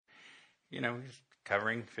he's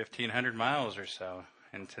covering 1,500 miles or so.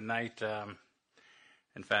 And tonight,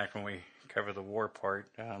 in fact, when we cover the war part,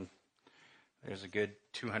 there's a good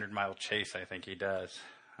 200-mile chase I think he does.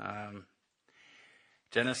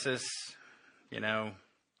 Genesis,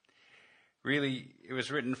 really, it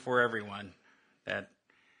was written for everyone, and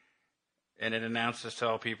it announces to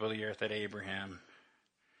all people of the earth that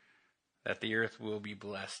the earth will be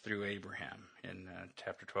blessed through Abraham in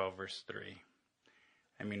chapter 12, verse 3.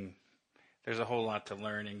 I mean, there's a whole lot to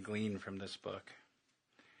learn and glean from this book.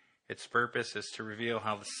 Its purpose is to reveal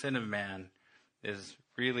how the sin of man is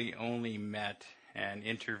really only met and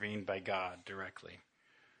intervened by God directly.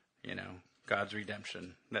 God's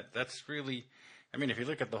redemption. That's really, if you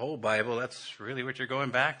look at the whole Bible, that's really what you're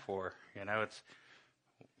going back for. It's,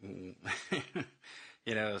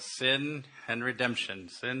 sin and redemption,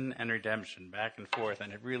 back and forth.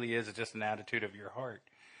 And it really is just an attitude of your heart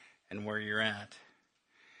and where you're at.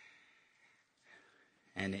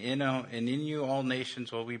 And in you all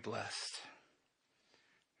nations will be blessed.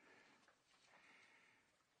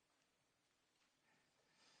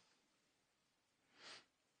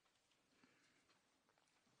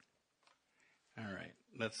 All right,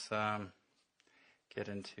 let's get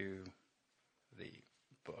into the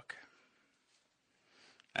book.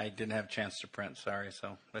 I didn't have a chance to print, sorry,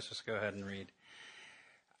 so let's just go ahead and read.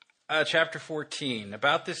 Chapter 14.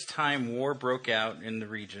 About this time, war broke out in the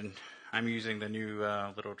region. I'm using the new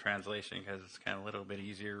little translation because it's kind of a little bit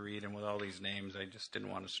easier to read, and with all these names, I just didn't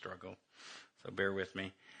want to struggle, so bear with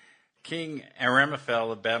me. King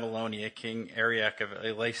Aramphel of Babylonia, King Arioch of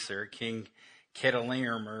Elasar, King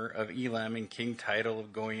Chedorlaomer of Elam, and King Tidal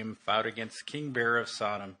of Goyim fought against King Bera of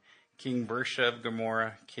Sodom, King Bersha of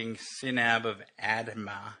Gomorrah, King Sinab of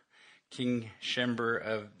Admah, King Shember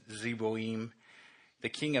of Zeboim, the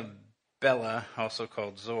king of Bela, also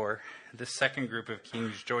called Zor. This second group of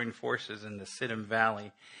kings joined forces in the Siddim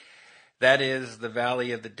Valley, that is, the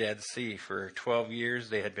Valley of the Dead Sea. For 12 years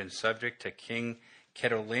they had been subject to King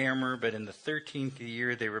Chedorlaomer, but in the 13th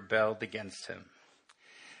year they rebelled against him.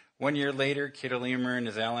 1 year later, Chedorlaomer and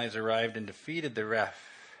his allies arrived and defeated the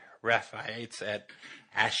Rephaites at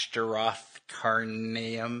Ashtaroth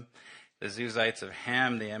Karnaim, the Zuzites of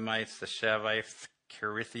Ham, the Emites, the Shavites,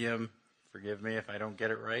 Carithium, forgive me if I don't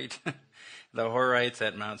get it right, the Horites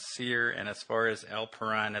at Mount Seir, and as far as El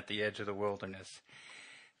Paran at the edge of the wilderness.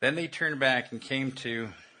 Then they turned back and came to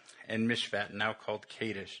En-Mishpat, now called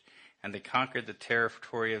Kadesh, and they conquered the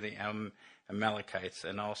territory of the Amalekites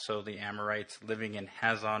and also the Amorites living in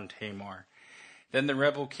Hazon Tamar. Then the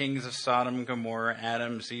rebel kings of Sodom, Gomorrah,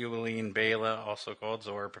 Adam, Zeboim, and Bela, also called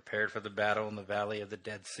Zor, prepared for the battle in the valley of the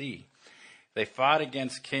Dead Sea. They fought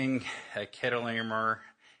against King Chedorlaomer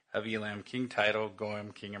of Elam, King Tidal,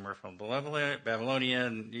 Goyim, King Amor from Babylonia,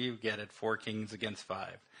 and you get it, 4 kings against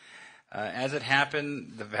 5. As it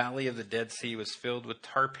happened, the valley of the Dead Sea was filled with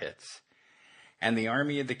tar pits, and the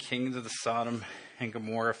army of the kings of the Sodom and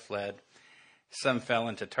Gomorrah fled. Some fell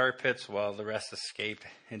into tar pits, while the rest escaped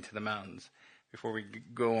into the mountains. Before we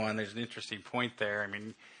go on, there's an interesting point there.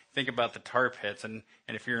 Think about the tar pits, and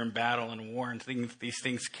if you're in battle and war and these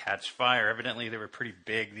things catch fire, evidently they were pretty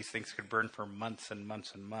big. These things could burn for months and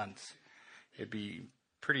months and months. It'd be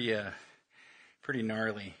pretty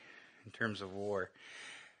gnarly in terms of war.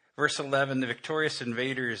 Verse 11, the victorious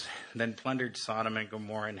invaders then plundered Sodom and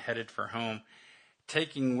Gomorrah and headed for home,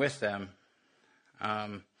 taking with them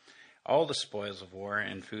all the spoils of war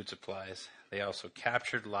and food supplies. They also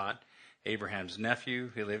captured Lot, Abraham's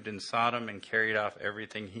nephew, who lived in Sodom, and carried off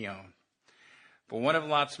everything he owned. But one of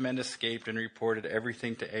Lot's men escaped and reported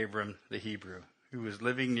everything to Abram the Hebrew, who was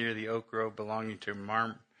living near the oak grove belonging to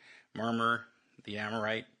Mamre the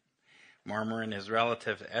Amorite. Mamre and his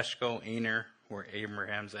relative Eshcol, Aner, were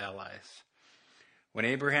Abraham's allies. When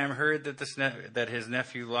Abraham heard that his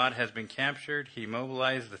nephew Lot has been captured, he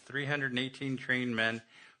mobilized the 318 trained men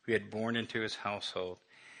who had born into his household.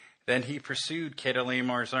 Then he pursued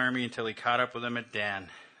Chedorlaomer's army until he caught up with him at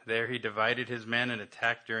Dan. There he divided his men and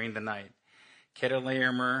attacked during the night.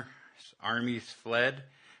 Chedorlaomer's armies fled,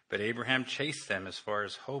 but Abraham chased them as far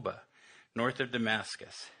as Hobah, north of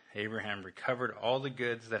Damascus. Abraham recovered all the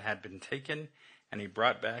goods that had been taken, and he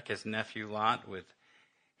brought back his nephew Lot with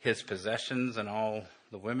his possessions and all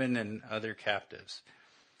the women and other captives.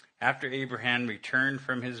 After Abraham returned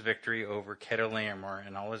from his victory over Chedorlaomer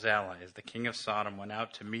and all his allies, the king of Sodom went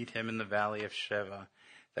out to meet him in the valley of Sheva,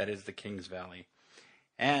 that is the king's valley.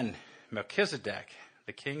 And Melchizedek,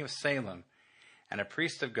 the king of Salem, and a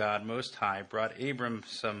priest of God Most High, brought Abram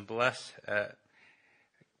some bread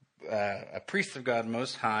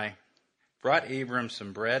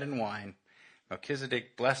and wine.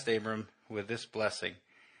 Melchizedek blessed Abram with this blessing.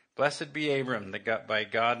 Blessed be Abram, by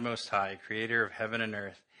God Most High, creator of heaven and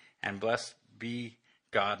earth, and blessed be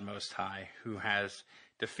God Most High, who has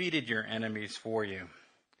defeated your enemies for you.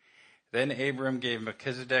 Then Abram gave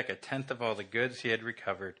Melchizedek a tenth of all the goods he had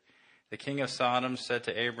recovered. The king of Sodom said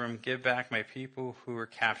to Abram, give back my people who were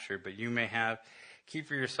captured, but you may keep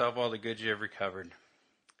for yourself all the goods you have recovered.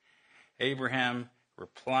 Abraham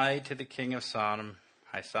replied to the king of Sodom,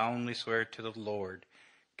 I solemnly swear to the Lord,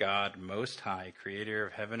 God Most High, creator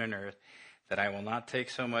of heaven and earth, that I will not take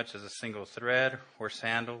so much as a single thread or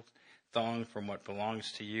sandal thong from what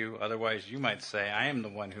belongs to you. Otherwise you might say, I am the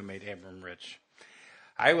one who made Abram rich.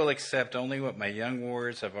 I will accept only what my young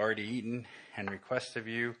warriors have already eaten, and request of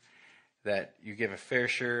you that you give a fair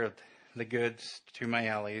share of the goods to my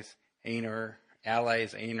allies, Aner,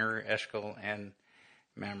 Eshcol, and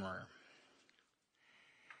Mamre.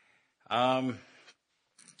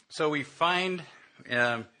 So we find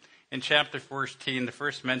in chapter 14 the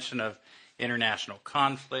first mention of international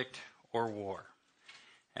conflict or war.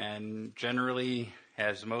 And generally,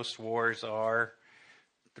 as most wars are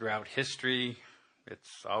throughout history,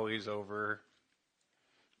 it's always over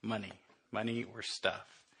money or stuff.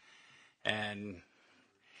 And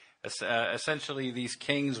essentially, these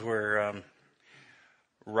kings were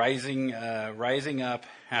rising up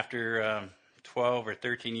after 12 or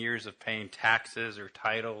 13 years of paying taxes or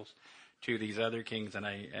titles to these other kings, and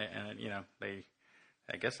I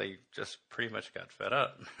guess they just pretty much got fed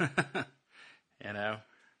up.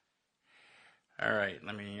 All right,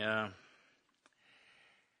 let me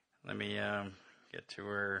get to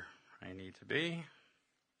where I need to be.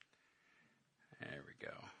 There we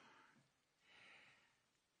go.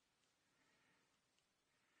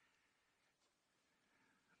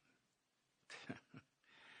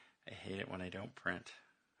 I hate it when I don't print.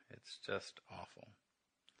 It's just awful.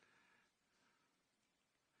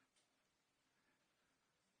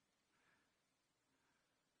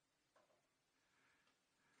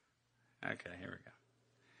 Okay, here we go.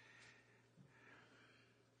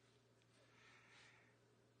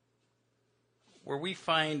 Where we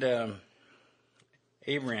find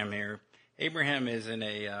Abraham here, Abraham is in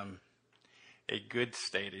a good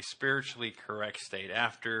state, a spiritually correct state.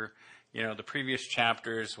 After, the previous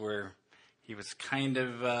chapters where he was kind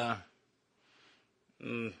of, how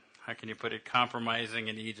can you put it, compromising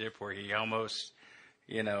in Egypt, where he almost,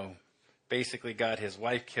 basically got his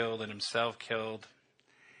wife killed and himself killed,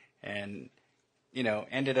 and,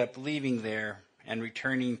 ended up leaving there and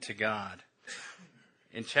returning to God.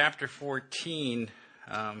 In chapter 14,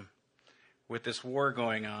 with this war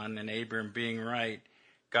going on and Abram being right,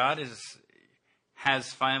 God has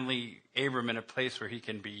finally Abram in a place where he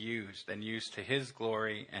can be used and used to his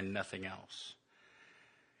glory and nothing else.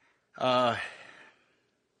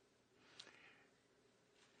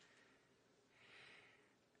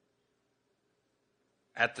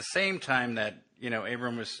 At the same time that,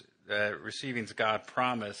 Abram was receiving God's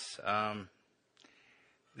promise,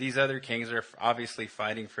 these other kings are obviously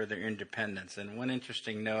fighting for their independence. And one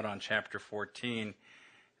interesting note on chapter 14,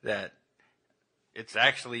 that it's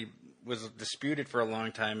actually was disputed for a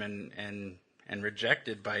long time and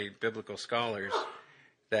rejected by biblical scholars,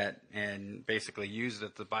 and basically used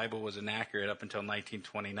that the Bible was inaccurate up until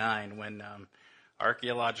 1929, when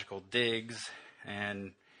archaeological digs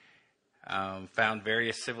and found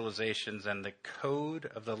various civilizations and the code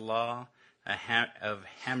of the law of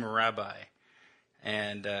Hammurabi.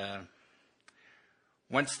 And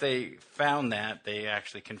once they found that, they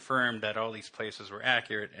actually confirmed that all these places were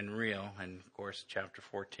accurate and real. And of course, chapter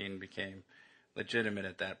 14 became legitimate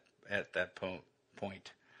at that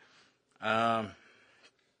point.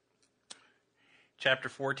 Chapter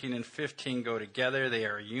 14 and 15 go together. They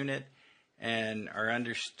are a unit and are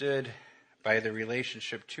understood by the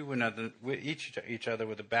relationship to another, with each other,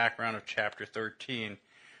 with the background of chapter 13,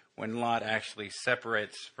 when Lot actually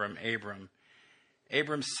separates from Abram.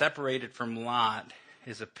 Abram separated from Lot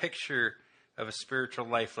is a picture of a spiritual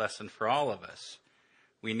life lesson for all of us.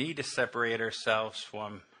 We need to separate ourselves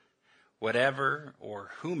from whatever or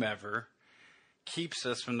whomever keeps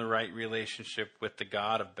us from the right relationship with the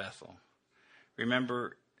God of Bethel.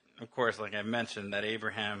 Remember, of course, like I mentioned, that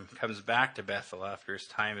Abraham comes back to Bethel after his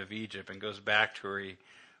time of Egypt and goes back to where he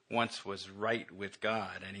once was right with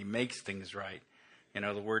God, and he makes things right.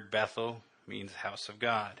 The word Bethel means house of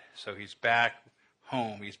God. So he's back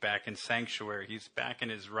home. He's back in sanctuary. He's back in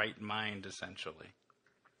his right mind, essentially.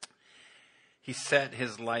 He set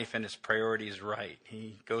his life and his priorities right.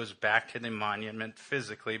 He goes back to the monument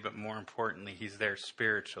physically, but more importantly, he's there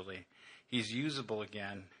spiritually. He's usable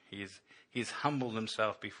again. He's humbled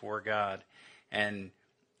himself before God, and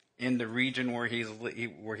in the region where he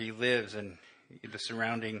lives, and the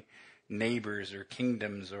surrounding neighbors or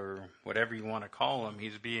kingdoms or whatever you want to call them.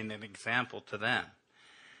 He's being an example to them.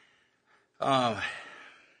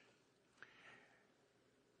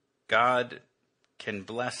 God can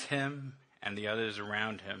bless him and the others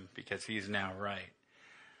around him because he's now right.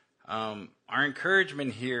 Our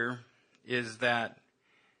encouragement here is that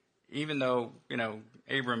even though,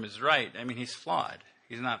 Abram is right, he's flawed.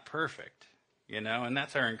 He's not perfect, and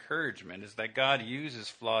that's our encouragement, is that God uses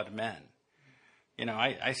flawed men.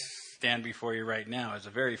 I stand before you right now as a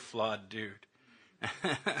very flawed dude.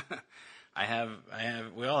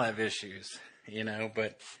 We all have issues,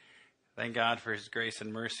 but thank God for his grace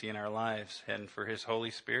and mercy in our lives and for his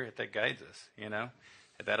Holy Spirit that guides us,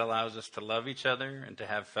 that allows us to love each other and to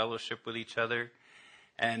have fellowship with each other.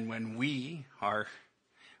 And when we are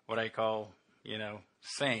what I call,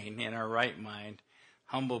 sane, in our right mind,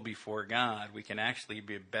 humble before God, we can actually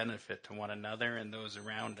be a benefit to one another and those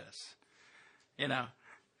around us.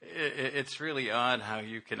 It's really odd how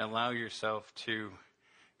you can allow yourself to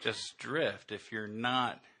just drift if you're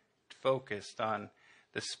not focused on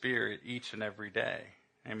the Spirit each and every day.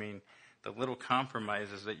 The little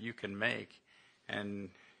compromises that you can make, and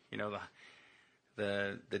the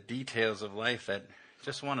details of life that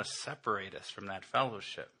just want to separate us from that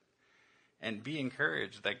fellowship. And be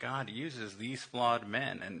encouraged that God uses these flawed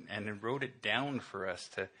men and wrote it down for us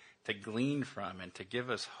to glean from and to give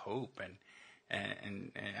us hope.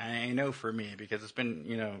 And I know for me, because it's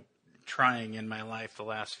been, trying in my life the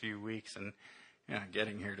last few weeks, and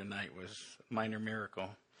getting here tonight was a minor miracle.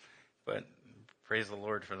 But praise the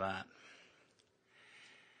Lord for that.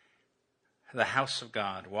 The house of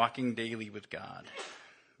God, walking daily with God.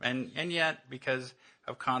 And yet, because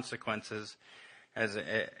of consequences, as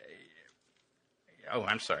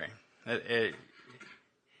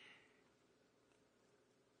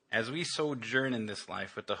we sojourn in this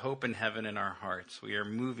life with the hope in heaven in our hearts, we are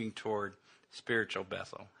moving toward spiritual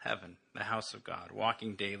Bethel, heaven, the house of God,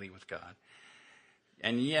 walking daily with God.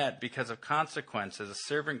 And yet, because of consequences, a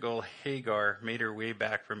servant girl, Hagar, made her way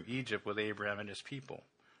back from Egypt with Abraham and his people.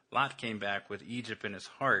 Lot came back with Egypt in his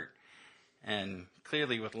heart. And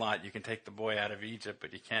clearly with Lot, you can take the boy out of Egypt,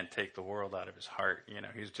 but you can't take the world out of his heart.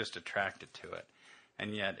 He's just attracted to it.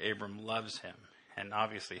 And yet Abram loves him. And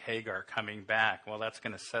obviously Hagar coming back, well, that's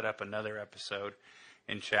going to set up another episode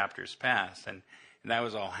in chapters past. And that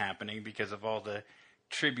was all happening because of all the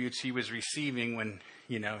tributes he was receiving when,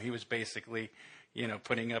 he was basically,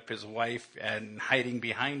 putting up his wife and hiding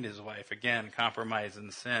behind his wife. Again, compromise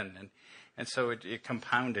and sin. And so it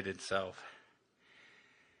compounded itself.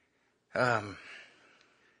 And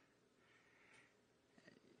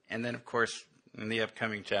then, of course, in the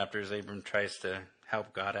upcoming chapters, Abram tries to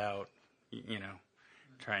help God out,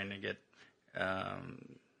 trying to get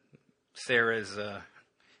Sarah's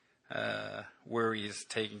worries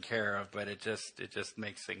taken care of, but it just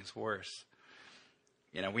makes things worse.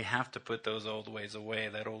 We have to put those old ways away,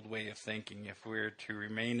 that old way of thinking. If we're to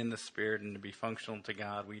remain in the Spirit and to be functional to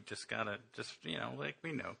God, we just gotta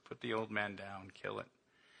put the old man down, kill it.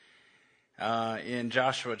 In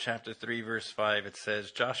Joshua chapter 3, verse 5, it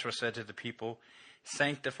says, Joshua said to the people,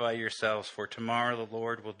 sanctify yourselves, for tomorrow the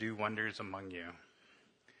Lord will do wonders among you.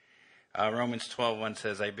 Romans 12:1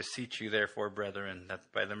 says, I beseech you, therefore, brethren,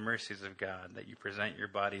 that by the mercies of God, that you present your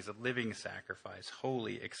bodies a living sacrifice,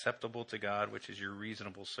 holy, acceptable to God, which is your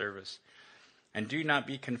reasonable service. And do not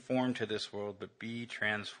be conformed to this world, but be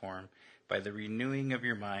transformed by the renewing of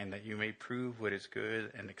your mind, that you may prove what is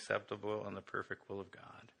good and acceptable and the perfect will of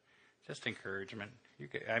God. Just encouragement.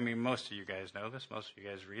 Most of you guys know this. Most of you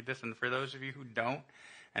guys read this. And for those of you who don't,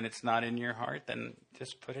 and it's not in your heart, then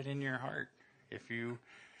just put it in your heart. If you,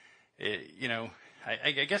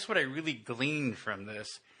 I guess what I really gleaned from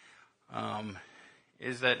this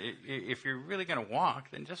is that if you're really going to walk,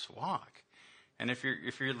 then just walk. And if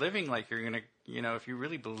you're living like you're going to, if you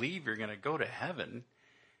really believe you're going to go to heaven,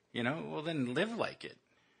 well, then live like it.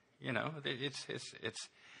 It's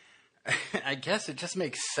I guess it just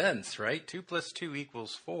makes sense, right? 2 + 2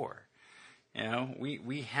 = 4.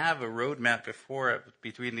 We have a roadmap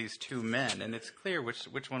between these two men, and it's clear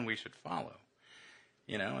which one we should follow.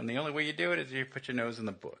 And the only way you do it is you put your nose in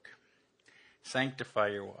the book. Sanctify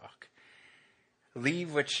your walk.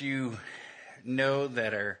 Leave what you know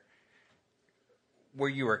that are where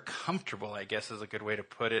you are comfortable, I guess is a good way to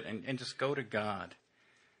put it, and just go to God.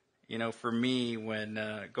 For me, when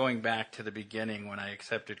going back to the beginning, when I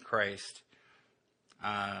accepted Christ,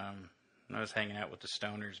 I was hanging out with the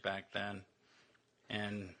stoners back then,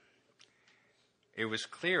 and it was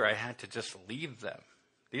clear I had to just leave them.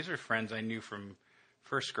 These are friends I knew from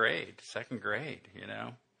first grade, second grade,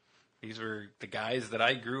 These were the guys that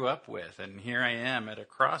I grew up with, and here I am at a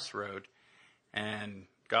crossroad, and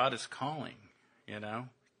God is calling, you know.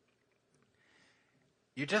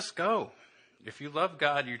 You just go. If you love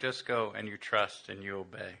God, you just go and you trust and you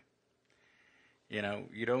obey. You know,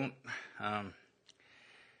 you don't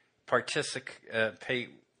participate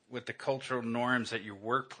with the cultural norms at your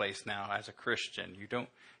workplace now as a Christian. You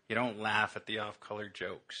don't laugh at the off-color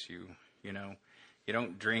jokes. You know, you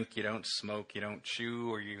don't drink, you don't smoke, you don't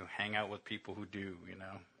chew, or you hang out with people who do, you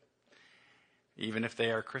know. Even if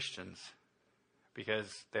they are Christians.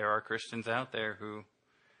 Because there are Christians out there who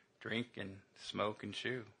drink and smoke and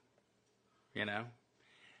chew, you know.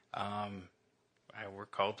 We're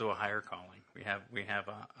called to a higher calling. We have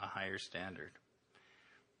a higher standard.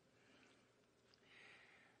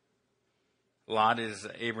 Lot is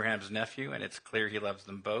Abraham's nephew, and it's clear he loves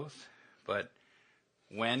them both. But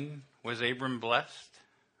when was Abram blessed?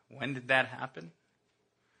 When did that happen?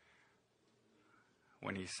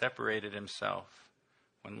 When he separated himself.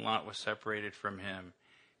 When Lot was separated from him.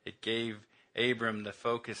 It gave Abram the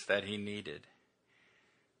focus that he needed.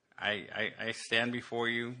 I stand before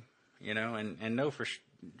you, you know, and know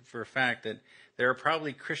for a fact that there are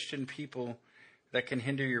probably Christian people that can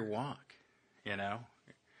hinder your walk, you know.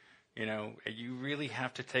 You know, you really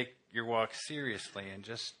have to take your walk seriously and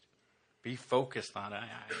just be focused on it.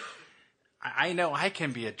 I know I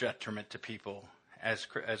can be a detriment to people as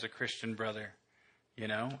a Christian brother, you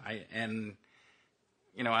know.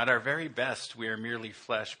 You know, at our very best, we are merely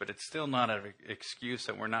flesh, but it's still not an excuse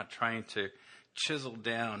that we're not trying to chisel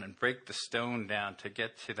down and break the stone down to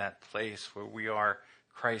get to that place where we are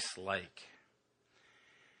Christ-like.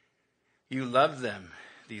 You love them,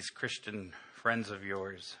 these Christian friends of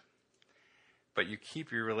yours, but you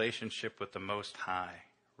keep your relationship with the Most High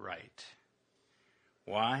right.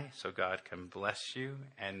 Why? So God can bless you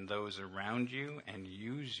and those around you and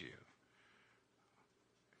use you.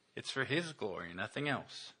 It's for His glory, nothing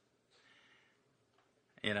else.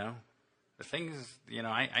 You know, the things, you know,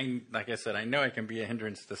 I like I said, I know I can be a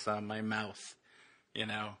hindrance to some. My mouth, you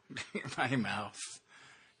know, my mouth.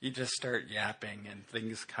 You just start yapping and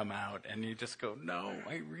things come out and you just go, no,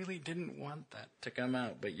 I really didn't want that to come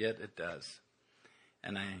out, but yet it does.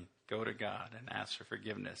 And I go to God and ask for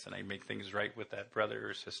forgiveness and I make things right with that brother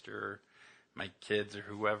or sister or my kids or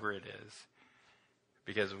whoever it is.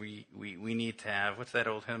 Because we need to have, what's that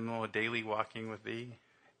old hymnal, a daily walking with Thee?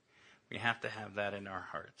 We have to have that in our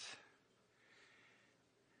hearts.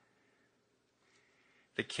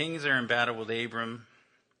 The kings are in battle with Abram,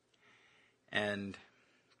 and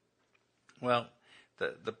well,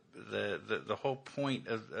 the whole point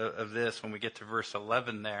of this, when we get to verse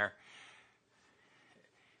 11 there,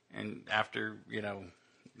 and after, you know,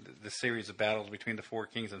 the series of battles between the 4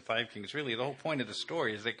 kings and 5 kings, really the whole point of the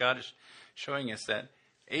story is that God is showing us that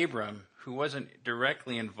Abram, who wasn't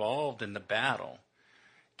directly involved in the battle,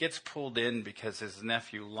 gets pulled in because his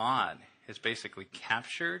nephew Lot is basically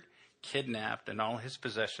captured, kidnapped, and all his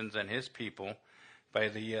possessions and his people by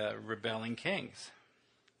the rebelling kings.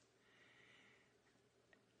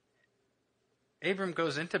 Abram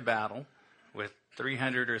goes into battle with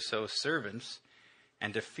 300 or so servants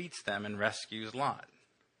and defeats them and rescues Lot.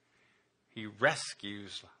 He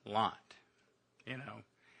rescues Lot. You know,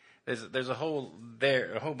 there's a whole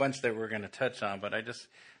bunch that we're going to touch on, but I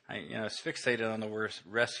was fixated on the word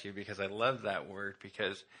rescue because I love that word,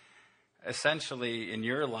 because essentially in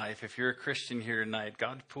your life, if you're a Christian here tonight,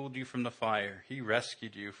 God pulled you from the fire. He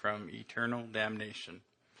rescued you from eternal damnation.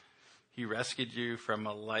 He rescued you from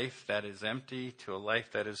a life that is empty to a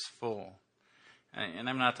life that is full. And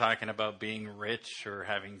I'm not talking about being rich or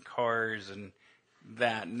having cars and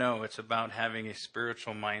that. No, it's about having a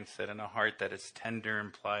spiritual mindset and a heart that is tender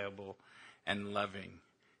and pliable and loving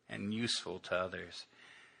and useful to others.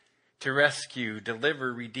 To rescue,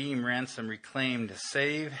 deliver, redeem, ransom, reclaim, to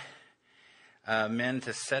save men,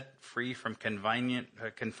 to set free from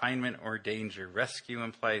confinement or danger. Rescue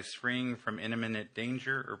implies freeing from imminent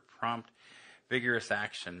danger or prompt, vigorous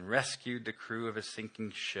action. Rescued the crew of a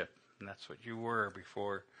sinking ship. And that's what you were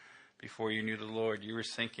before you knew the Lord. You were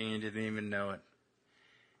sinking and you didn't even know it.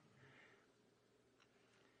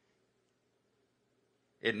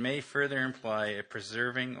 It may further imply a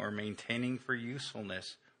preserving or maintaining for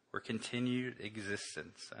usefulness or continued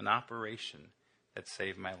existence, an operation that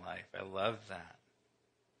saved my life. I love that.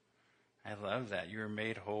 I love that. You were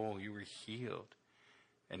made whole. You were healed.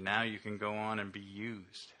 And now you can go on and be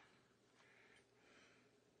used.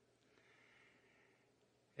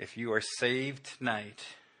 If you are saved tonight,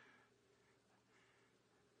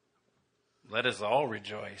 let us all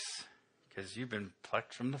rejoice, because you've been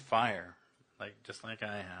plucked from the fire, just like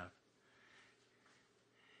I have.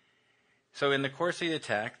 So in the course of the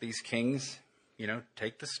attack, these kings,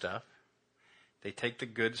 take the stuff. They take the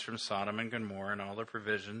goods from Sodom and Gomorrah and all their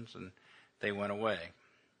provisions, and they went away.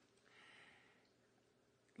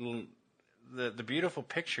 The beautiful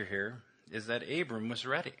picture here is that Abram was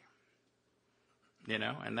ready.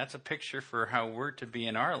 And that's a picture for how we're to be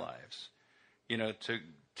in our lives,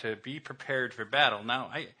 to be prepared for battle. Now,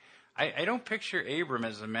 I don't picture Abram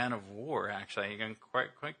as a man of war, actually. Again,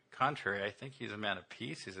 quite contrary. I think he's a man of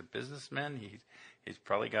peace. He's a businessman. He's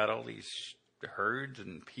probably got all these herds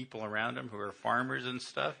and people around him who are farmers and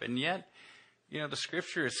stuff. And yet, the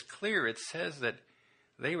scripture is clear. It says that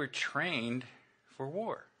they were trained for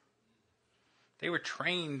war. They were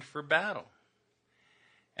trained for battle.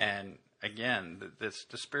 And again,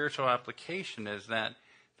 the spiritual application is that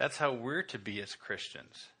that's how we're to be as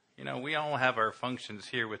Christians. We all have our functions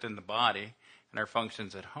here within the body and our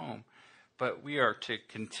functions at home, but we are to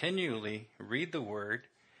continually read the Word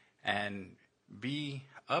and be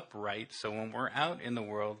upright, so when we're out in the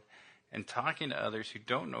world and talking to others who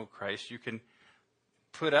don't know Christ, you can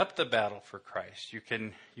put up the battle for Christ. You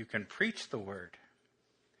can preach the Word.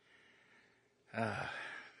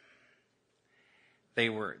 They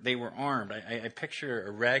were armed. I picture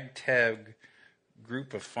a ragtag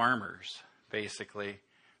group of farmers, basically,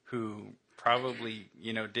 who probably,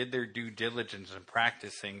 did their due diligence in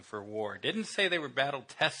practicing for war. Didn't say they were battle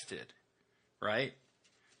tested, right?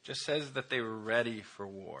 Just says that they were ready for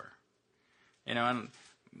war. And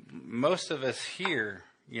most of us here,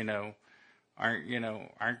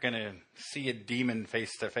 aren't going to see a demon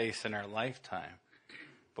face to face in our lifetime.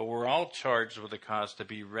 But we're all charged with a cause to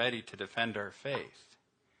be ready to defend our faith,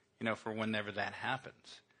 for whenever that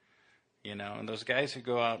happens. And those guys who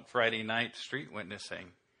go out Friday night street witnessing,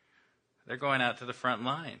 they're going out to the front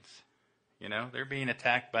lines. They're being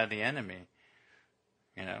attacked by the enemy.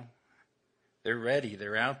 They're ready.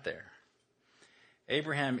 They're out there.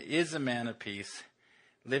 Abraham is a man of peace,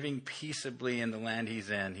 living peaceably in the land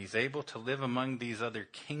he's in. He's able to live among these other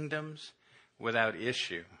kingdoms without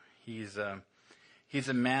issue. He's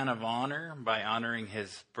a man of honor by honoring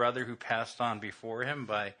his brother who passed on before him,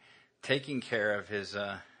 by taking care of his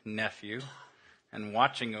nephew and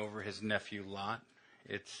watching over his nephew Lot.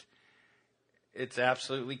 It's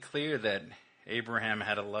absolutely clear that Abraham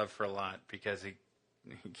had a love for Lot because he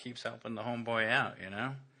keeps helping the homeboy out,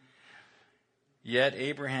 Yet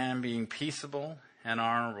Abraham, being peaceable and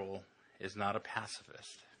honorable, is not a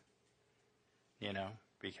pacifist,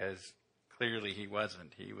 because clearly he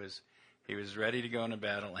wasn't. He was ready to go into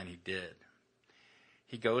battle, and he did.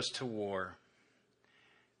 He goes to war.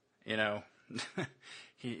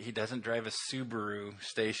 He doesn't drive a Subaru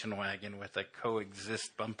station wagon with a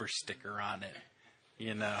coexist bumper sticker on it.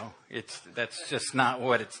 That's just not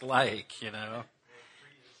what it's like,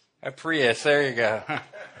 A Prius, there you go.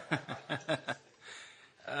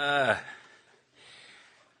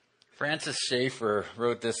 Francis Schaeffer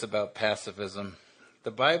wrote this about pacifism.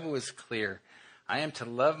 The Bible is clear. I am to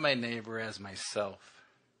love my neighbor as myself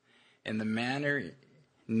in the manner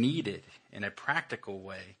needed in a practical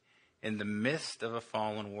way in the midst of a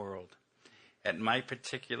fallen world at my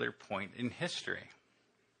particular point in history.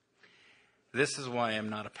 This is why I'm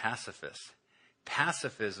not a pacifist.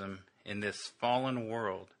 Pacifism in this fallen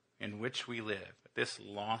world in which we live, this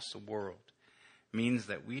lost world, means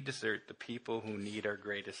that we desert the people who need our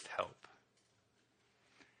greatest help.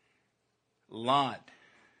 Lot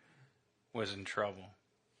was in trouble.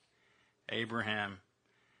 Abraham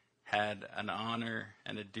had an honor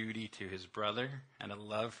and a duty to his brother and a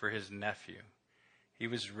love for his nephew. He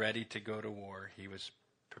was ready to go to war. He was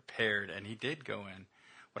prepared, and he did go in.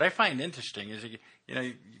 What I find interesting is,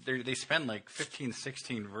 they spend like 15,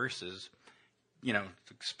 16 verses,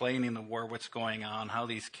 explaining the war, what's going on, how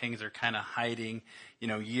these kings are kind of hiding,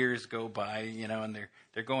 years go by, and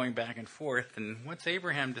they're going back and forth. And once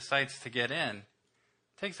Abraham decides to get in,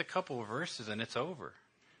 it takes a couple of verses and it's over.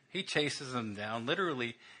 He chases them down,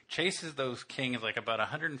 literally chases those kings like about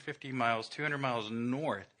 150 miles, 200 miles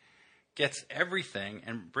north, gets everything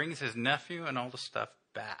and brings his nephew and all the stuff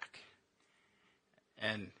back.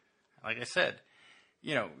 And like I said,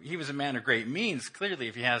 he was a man of great means. Clearly,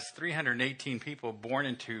 if he has 318 people born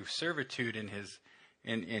into servitude in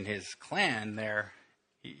his clan there,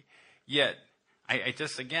 yet I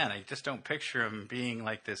just don't picture him being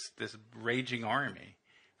like this raging army.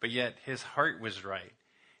 But yet his heart was right.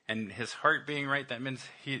 And his heart being right, that means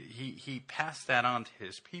he passed that on to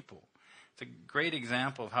his people. It's a great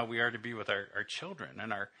example of how we are to be with our children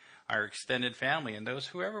and our extended family and those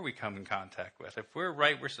whoever we come in contact with. If we're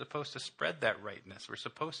right, we're supposed to spread that rightness. We're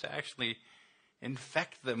supposed to actually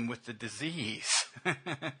infect them with the disease,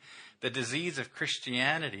 the disease of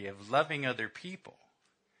Christianity, of loving other people.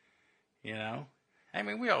 You know? I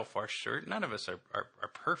mean, we all fall short. None of us are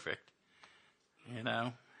perfect, you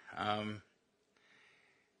know?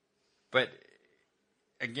 But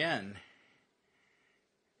again,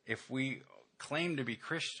 if we claim to be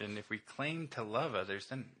Christian, if we claim to love others,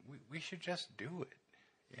 then we should just do it.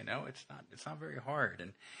 You know, it's not very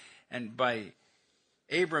hard. And by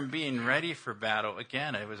Abram being ready for battle,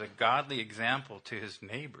 again, it was a godly example to his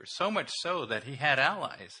neighbors. So much so that he had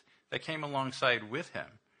allies that came alongside with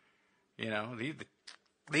him. You know,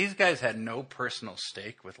 these guys had no personal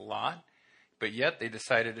stake with Lot, but yet they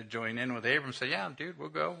decided to join in with Abram and say, yeah, dude, we'll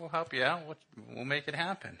go. We'll help you out. We'll make it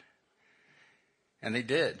happen. And they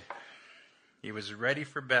did. He was ready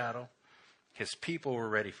for battle. His people were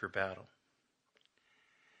ready for battle.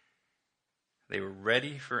 They were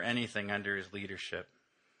ready for anything under his leadership.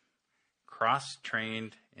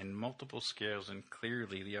 Cross-trained in multiple skills and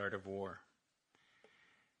clearly the art of war.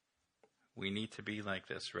 We need to be like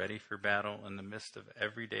this, ready for battle in the midst of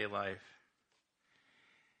everyday life.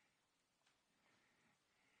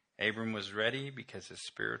 Abram was ready because his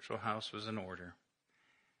spiritual house was in order.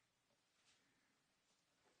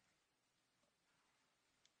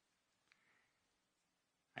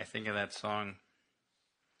 I think of that song,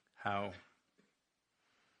 how,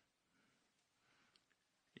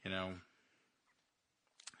 you know,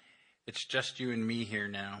 it's just you and me here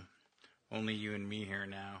now, only you and me here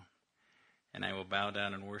now, and I will bow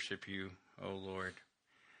down and worship you, O Lord.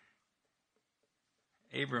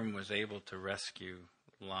 Abram was able to rescue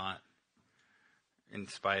Lot in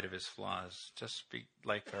spite of his flaws, just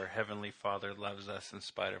like our Heavenly Father loves us in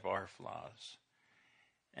spite of our flaws.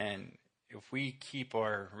 And if we keep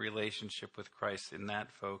our relationship with Christ in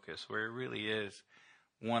that focus, where it really is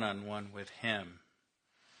one-on-one with Him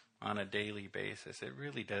on a daily basis, it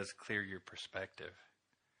really does clear your perspective.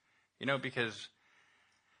 You know, because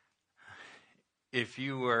if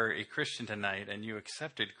you are a Christian tonight and you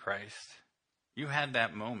accepted Christ, you had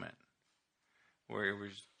that moment where it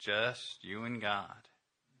was just you and God,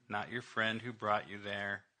 not your friend who brought you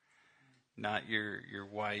there, not your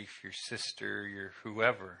wife, your sister, your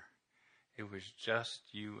whoever. It was just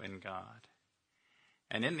you and God.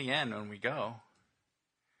 And in the end, when we go,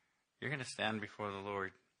 you're going to stand before the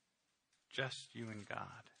Lord, just you and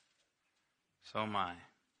God. So am I.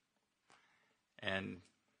 And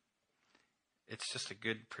it's just a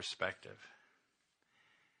good perspective.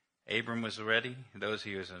 Abram was ready. Those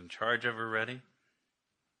he was in charge of were ready.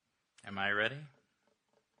 Am I ready?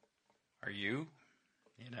 Are you?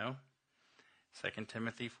 You know? 2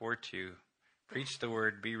 Timothy 4:2. Preach the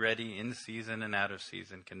word, be ready in season and out of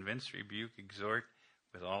season. Convince, rebuke, exhort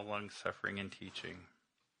with all long-suffering and teaching.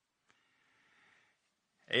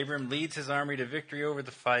 Abram leads his army to victory over the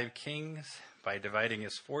 5 kings by dividing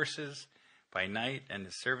his forces by night, and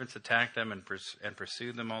his servants attacked them and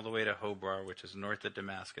pursued them all the way to Hobrar, which is north of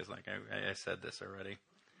Damascus, like I said this already.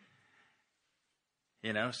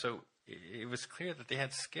 You know, so it was clear that they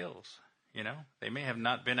had skills. You know, they may have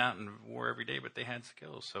not been out in war every day, but they had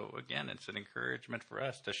skills. So again, it's an encouragement for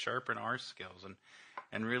us to sharpen our skills.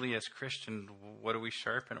 And really as Christians, what do we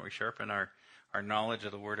sharpen? We sharpen our knowledge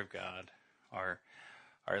of the Word of God, our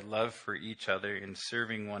love for each other in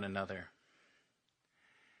serving one another.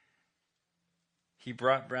 He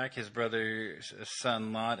brought back his brother's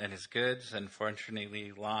son Lot and his goods, and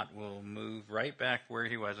fortunately Lot will move right back where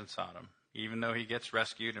he was in Sodom. Even though he gets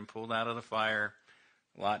rescued and pulled out of the fire,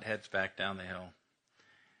 Lot heads back down the hill.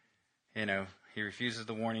 You know, he refuses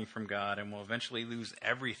the warning from God and will eventually lose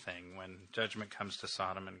everything when judgment comes to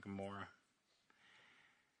Sodom and Gomorrah.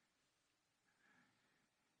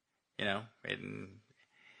 You know,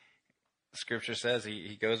 Scripture says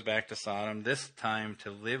he goes back to Sodom, this time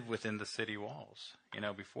to live within the city walls. You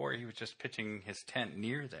know, before he was just pitching his tent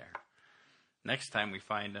near there. Next time we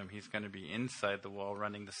find him, he's going to be inside the wall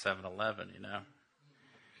running the 7-Eleven, you know.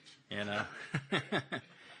 You know,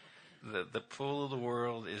 the pull of the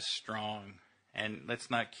world is strong. And let's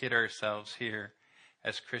not kid ourselves here.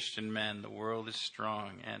 As Christian men, the world is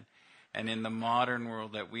strong. And in the modern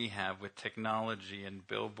world that we have with technology and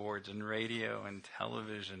billboards and radio and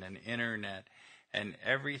television and internet and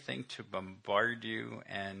everything to bombard you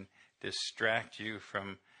and distract you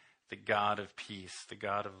from the God of peace, the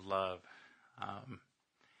God of love.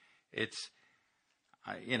 It's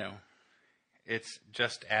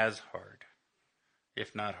just as hard,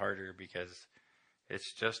 if not harder, because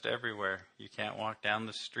it's just everywhere. You can't walk down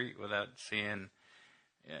the street without seeing,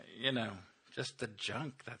 just the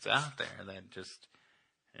junk that's out there that just,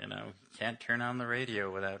 can't turn on the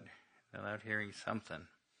radio without hearing something.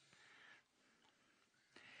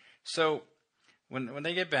 So when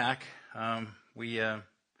they get back, we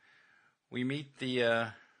meet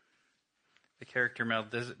the character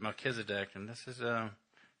Melchizedek, and this is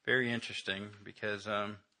very interesting because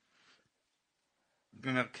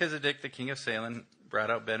Melchizedek, the king of Salem, brought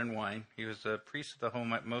out bread and wine. He was a priest of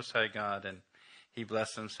the Most High God, and he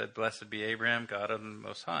blessed them, said, "Blessed be Abraham, God of the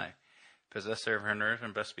Most High, possessor of heaven and earth,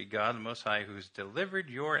 and blessed be God, the Most High, who has delivered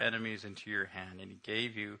your enemies into your hand, and he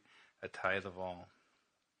gave you a tithe of all."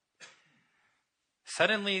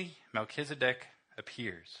 Suddenly, Melchizedek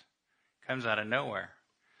appears, comes out of nowhere.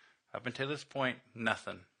 Up until this point,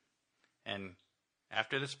 nothing. And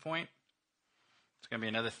after this point, it's going to be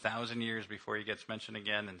another 1,000 years before he gets mentioned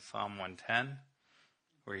again in Psalm 110,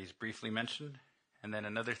 where he's briefly mentioned, and then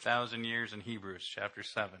another 1,000 years in Hebrews chapter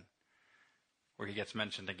 7, where he gets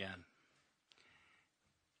mentioned again.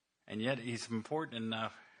 And yet he's important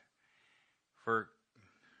enough for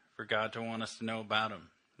God to want us to know about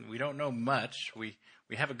him. We don't know much. We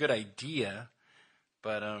have a good idea,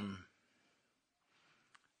 but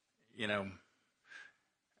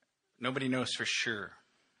nobody knows for sure.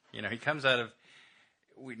 He comes out of.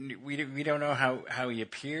 We don't know how he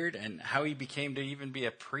appeared and how he became to even be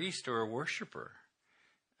a priest or a worshiper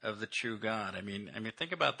of the true God. I mean,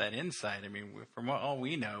 think about that insight. From all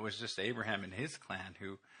we know, it was just Abraham and his clan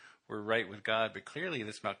who were right with God. But clearly,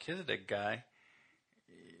 this Melchizedek guy,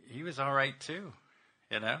 he was all right too.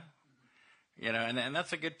 And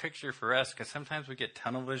that's a good picture for us, because sometimes we get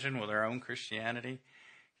tunnel vision with our own Christianity.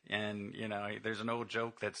 And, there's an old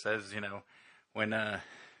joke that says, when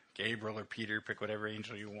Gabriel or Peter, pick whatever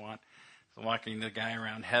angel you want, is walking the guy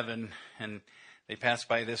around heaven, and they pass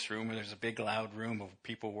by this room where there's a big loud room of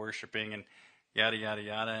people worshiping and yada, yada,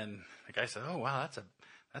 yada. And the guy says, "Oh, wow,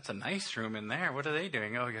 that's a nice room in there. What are they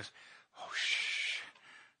doing?" Oh, he goes, "Oh, shh.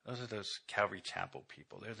 Those are those Calvary Chapel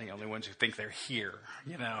people. They're the only ones who think they're here,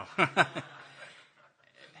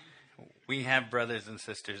 We have brothers and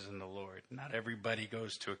sisters in the Lord. Not everybody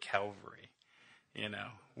goes to a Calvary.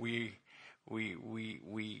 We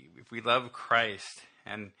if we love Christ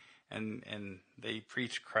and they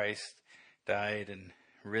preach Christ died and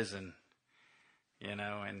risen,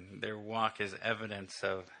 and their walk is evidence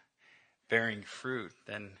of bearing fruit,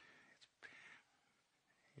 then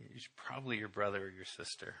he's probably your brother or your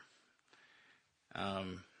sister.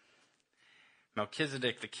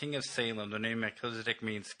 Melchizedek, the king of Salem. The name Melchizedek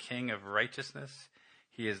means king of righteousness.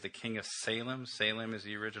 He is the king of Salem. Salem is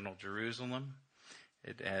the original Jerusalem.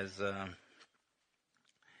 It has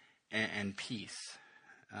and peace.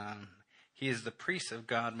 He is the priest of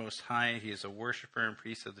God Most High. He is a worshiper and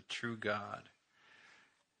priest of the true God.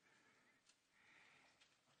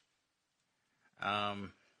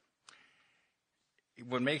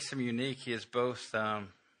 What makes him unique, he is both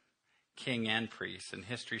king and priest, and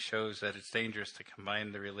history shows that it's dangerous to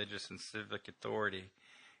combine the religious and civic authority.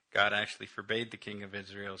 God actually forbade the king of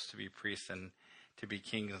Israel to be priest and to be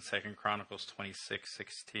kings in 2 Chronicles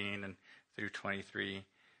 26:16 and through 23.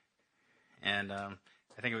 And I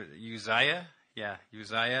think it was Uzziah. Yeah,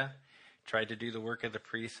 Uzziah tried to do the work of the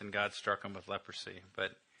priest, and God struck him with leprosy.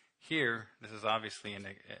 But here, this is obviously an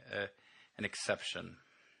exception.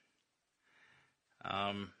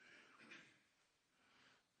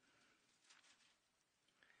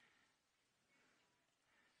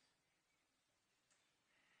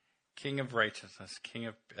 King of righteousness, King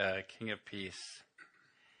of peace.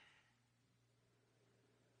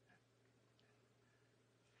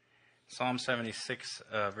 Psalm 76,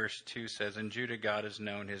 verse 2 says, "In Judah God is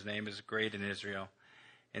known, his name is great in Israel.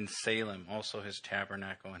 In Salem also his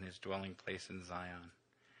tabernacle and his dwelling place in Zion."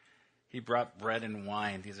 He brought bread and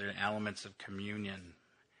wine. These are elements of communion,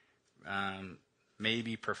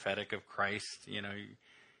 maybe prophetic of Christ,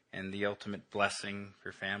 and the ultimate blessing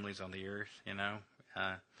for families on the earth,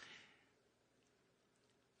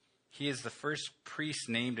 He is the first priest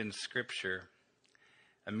named in Scripture,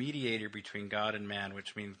 a mediator between God and man,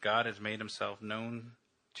 which means God has made himself known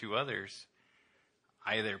to others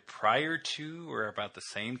either prior to or about the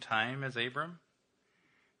same time as Abram.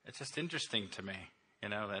 It's just interesting to me,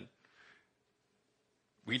 that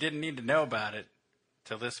we didn't need to know about it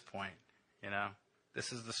till this point,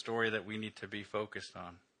 This is the story that we need to be focused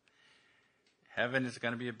on. Heaven is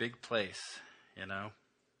going to be a big place,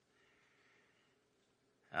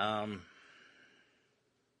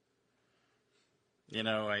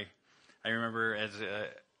 I remember as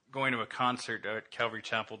going to a concert at Calvary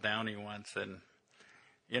Chapel Downey once, and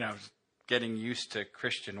I was getting used to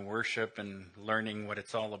Christian worship and learning what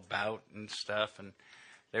it's all about and stuff. And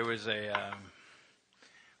there was a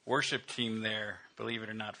worship team there, believe it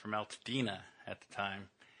or not, from Altadena at the time,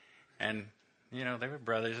 and they were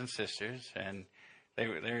brothers and sisters, and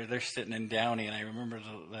they're sitting in Downey, and I remember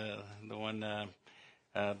the one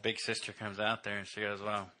big sister comes out there and she goes,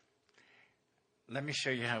 "Well, let me show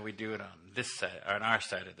you how we do it on this side, on our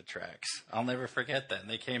side of the tracks." I'll never forget that. And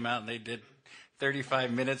they came out and they did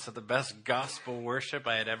 35 minutes of the best gospel worship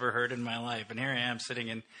I had ever heard in my life. And here I am sitting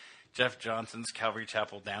in Jeff Johnson's Calvary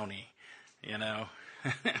Chapel Downey, you know.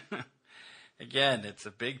 Again, it's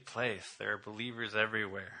a big place. There are believers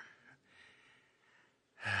everywhere.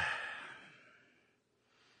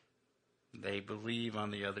 They believe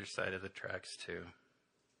on the other side of the tracks too.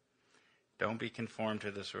 Don't be conformed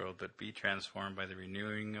to this world, but be transformed by the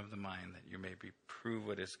renewing of the mind, that you may prove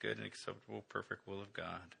what is good and acceptable, perfect will of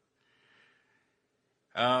God.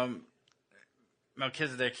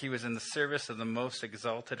 Melchizedek, he was in the service of the most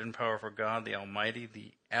exalted and powerful God, the Almighty,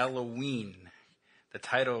 the Elohim, the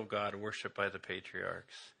title of God worshipped by the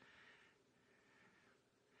patriarchs.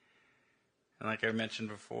 And like I mentioned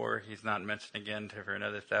before, he's not mentioned again for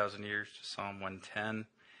another 1,000 years to Psalm 110.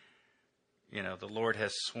 You know, the Lord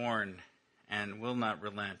has sworn and will not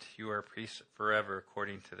relent. You are a priest forever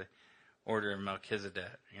according to the order of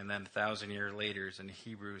Melchizedek. And then 1,000 years later is in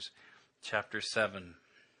Hebrews chapter 7.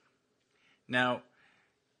 Now,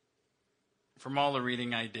 from all the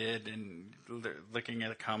reading I did and looking at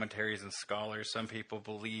the commentaries and scholars, some people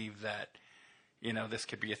believe that, you know, this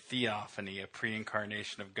could be a theophany, a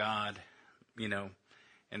pre-incarnation of God, you know,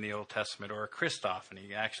 in the Old Testament, or a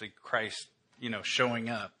Christophany, actually Christ, you know, showing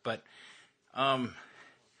up. But,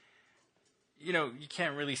 you know, you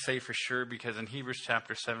can't really say for sure, because in Hebrews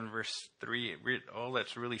chapter 7, verse 3, all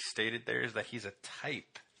that's really stated there is that he's a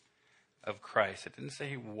type of Christ. It didn't say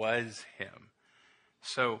he was him.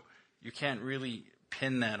 So you can't really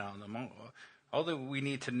pin that on them. All that we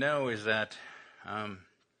need to know is that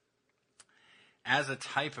as a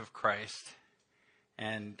type of Christ,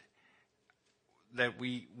 and that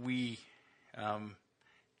we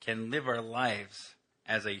can live our lives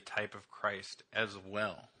as a type of Christ as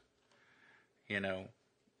well. You know,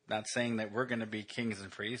 not saying that we're going to be kings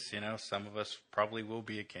and priests. You know, some of us probably will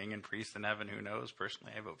be a king and priest in heaven. Who knows?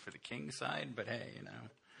 Personally, I vote for the king side. But hey, you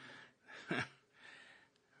know.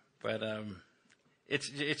 But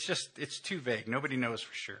it's too vague. Nobody knows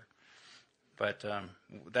for sure. But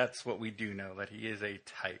that's what we do know, that he is a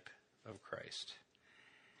type of Christ.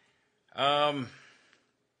 And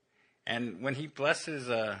when he blesses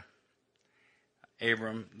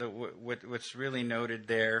Abram, what's really noted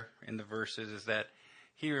there in the verses is that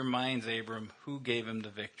he reminds Abram who gave him the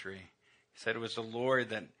victory. He said it was the Lord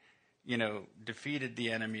that, you know, defeated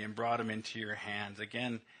the enemy and brought him into your hands.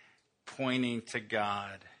 Again, pointing to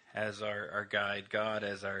God as our guide, God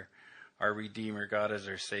as our Redeemer, God as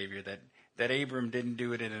our Savior. That Abram didn't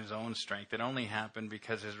do it in his own strength. It only happened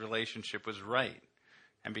because his relationship was right.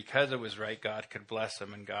 And because it was right, God could bless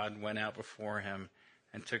him, and God went out before him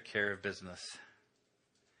and took care of business.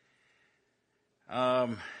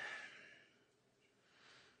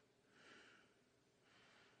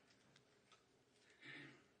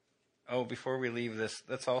 Before we leave this,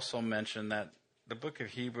 let's also mention that the book of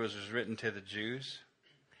Hebrews was written to the Jews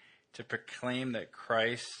to proclaim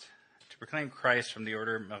Christ from the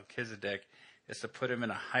order of Melchizedek is to put him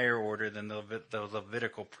in a higher order than the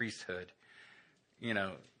Levitical priesthood. You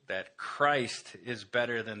know, that Christ is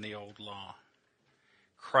better than the old law.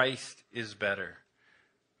 Christ is better.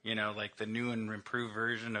 You know, like the new and improved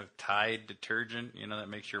version of Tide detergent, you know, that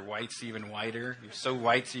makes your whites even whiter. You're so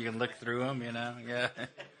white so you can look through them, you know. Yeah.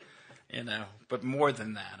 You know, but more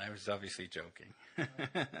than that, I was obviously joking.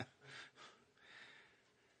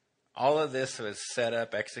 All of this was set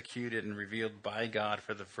up, executed, and revealed by God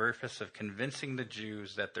for the purpose of convincing the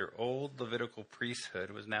Jews that their old Levitical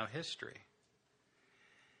priesthood was now history.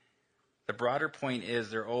 The broader point is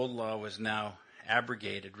their old law was now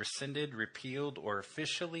abrogated, rescinded, repealed, or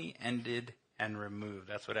officially ended and removed.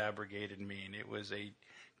 That's what abrogated mean. It was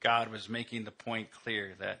God was making the point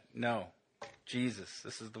clear that no, Jesus,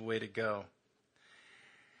 this is the way to go.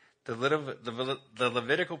 The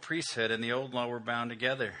Levitical priesthood and the old law were bound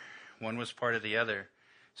together. One was part of the other.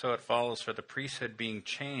 So it follows, for the priesthood being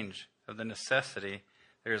changed of the necessity,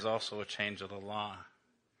 there is also a change of the law.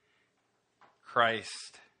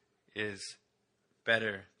 Christ is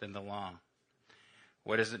better than the law.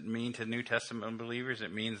 What does it mean to New Testament believers?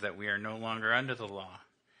 It means that we are no longer under the law.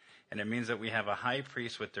 And it means that we have a high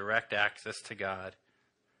priest with direct access to God.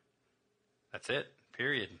 That's it.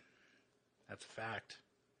 Period. That's a fact.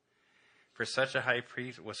 For such a high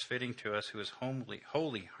priest was fitting to us, who is holy,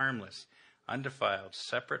 harmless, undefiled,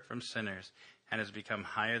 separate from sinners, and has become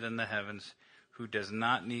higher than the heavens, who does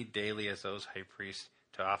not need daily as those high priests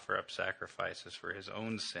to offer up sacrifices for his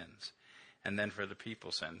own sins, and then for the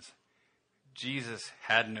people's sins. Jesus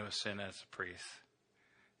had no sin as a priest.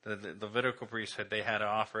 The Levitical priesthood, they had to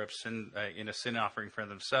offer up sin offering for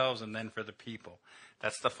themselves and then for the people.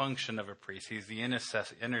 That's the function of a priest. He's the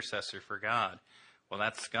intercessor for God. Well,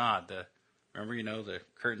 that's God. Remember, the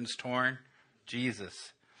curtains torn?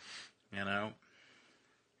 Jesus,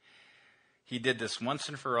 He did this once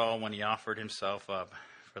and for all when he offered himself up.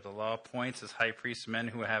 For the law appoints as high priests men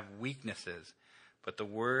who have weaknesses, but the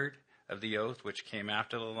word of the oath which came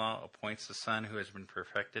after the law appoints the Son who has been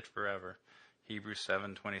perfected forever. Hebrews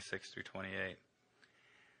 7:26-28.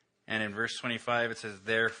 And in verse 25 it says,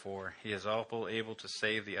 therefore, he is also able to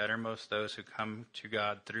save the uttermost those who come to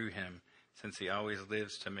God through him, since he always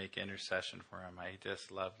lives to make intercession for them. I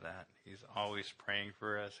just love that. He's always praying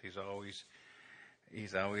for us. He's always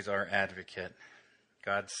our advocate.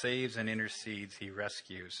 God saves and intercedes. He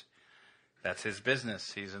rescues. That's his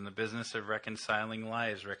business. He's in the business of reconciling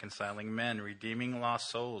lives, reconciling men, redeeming lost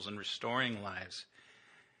souls, and restoring lives.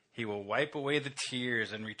 He will wipe away the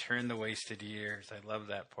tears and return the wasted years. I love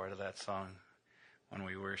that part of that song when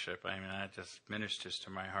we worship. That just ministers to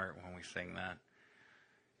my heart when we sing that.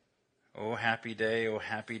 Oh, happy day,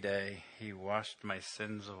 he washed my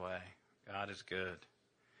sins away. God is good.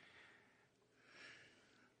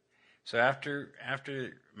 So after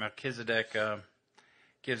Melchizedek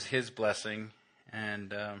gives his blessing,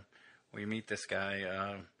 and we meet this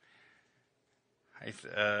guy, let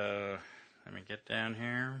me get down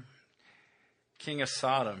here. King of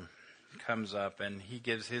Sodom comes up and he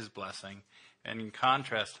gives his blessing. And in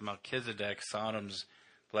contrast to Melchizedek, Sodom's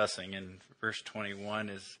blessing in verse 21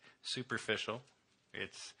 is superficial.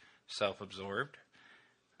 It's self-absorbed.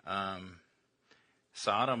 The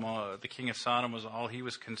king of Sodom all he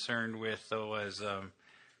was concerned with, though, was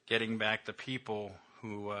getting back the people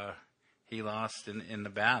who he lost in the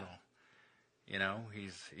battle.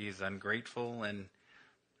 He's ungrateful and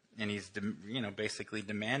he's basically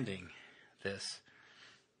demanding this.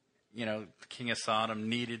 The king of Sodom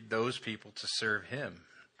needed those people to serve him.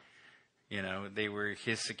 They were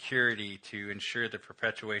his security to ensure the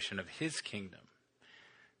perpetuation of his kingdom.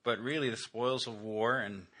 But really, the spoils of war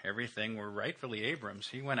and everything were rightfully Abram's.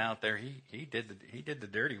 He went out there. He did the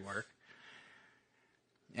dirty work.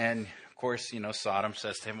 And of course, Sodom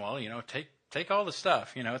says to him, "Well, take all the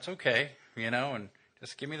stuff. It's okay. And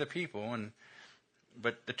just give me the people."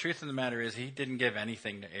 But the truth of the matter is, he didn't give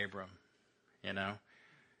anything to Abram.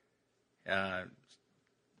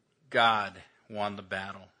 God won the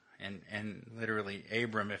battle, and literally,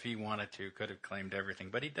 Abram, if he wanted to, could have claimed everything,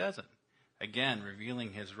 but he doesn't. Again,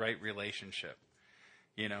 revealing his right relationship,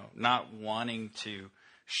 not wanting to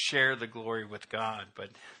share the glory with God, but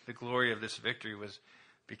the glory of this victory was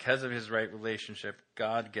because of his right relationship.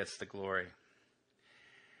 God gets the glory.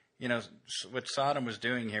 What Sodom was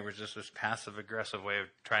doing here was just this passive-aggressive way of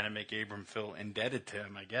trying to make Abram feel indebted to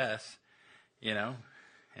him, I guess,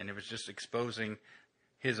 and it was just exposing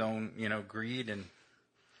his own, greed and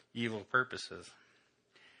evil purposes.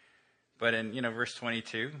 But in, verse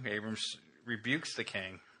 22, Abram rebukes the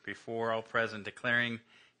king before all present, declaring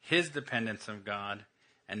his dependence on God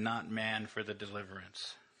and not man for the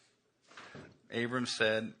deliverance. Abram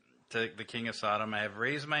said to the king of Sodom, "I have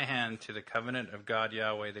raised my hand to the covenant of God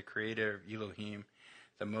Yahweh, the creator of Elohim,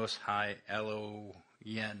 the Most High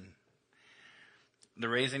Elohim." The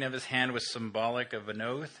raising of his hand was symbolic of an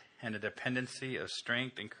oath and a dependency of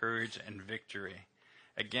strength and courage and victory.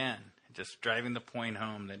 Again, just driving the point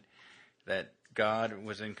home that God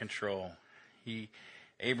was in control.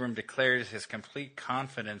 Abram declares his complete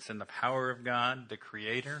confidence in the power of God, the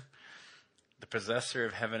Creator, the possessor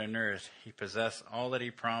of heaven and earth. He possessed all that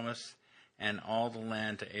he promised and all the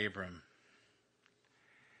land to Abram.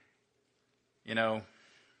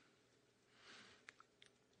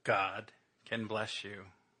 God can bless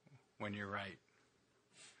you when you're right.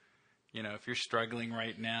 If you're struggling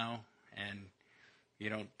right now and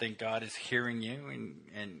you don't think God is hearing you,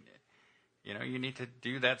 and you need to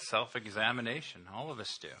do that self-examination. All of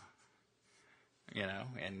us do.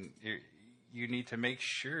 And you need to make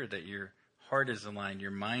sure that your heart is aligned,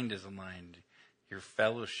 your mind is aligned, your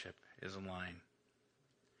fellowship is aligned.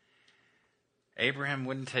 Abraham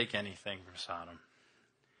wouldn't take anything from Sodom.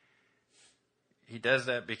 He does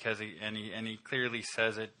that because he clearly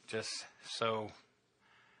says it just so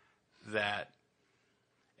that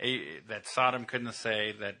Sodom couldn't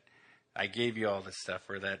say that I gave you all this stuff,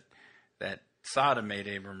 or that Sodom made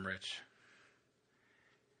Abram rich.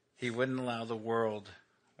 He wouldn't allow the world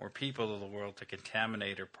or people of the world to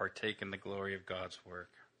contaminate or partake in the glory of God's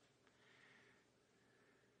work.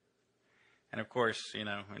 And of course, in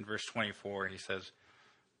verse 24, he says,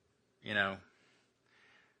 you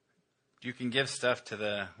can give stuff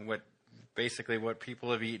to what basically what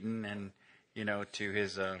people have eaten, and, to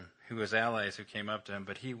his allies who came up to him,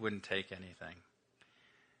 but he wouldn't take anything.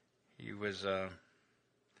 He was a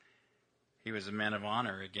man of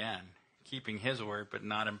honor again, keeping his word, but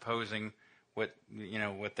not imposing what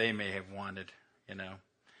they may have wanted,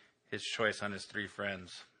 his choice on his three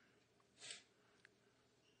friends.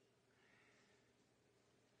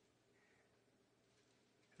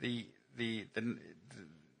 The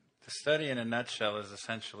study in a nutshell is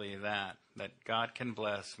essentially that God can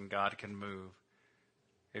bless and God can move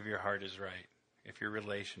if your heart is right, if your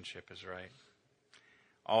relationship is right.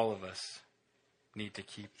 All of us need to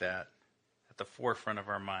keep that at the forefront of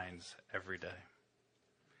our minds every day.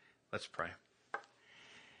 Let's pray.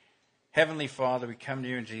 Heavenly Father, we come to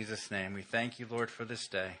you in Jesus' name. We thank you, Lord, for this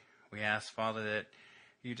day. We ask, Father, that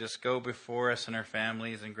you just go before us and our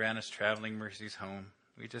families and grant us traveling mercies home.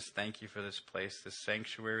 We just thank you for this place, this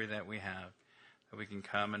sanctuary that we have, that we can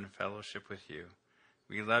come and fellowship with you.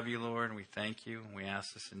 We love you, Lord, and we thank you, and we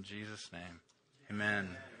ask this in Jesus' name.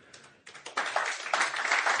 Amen.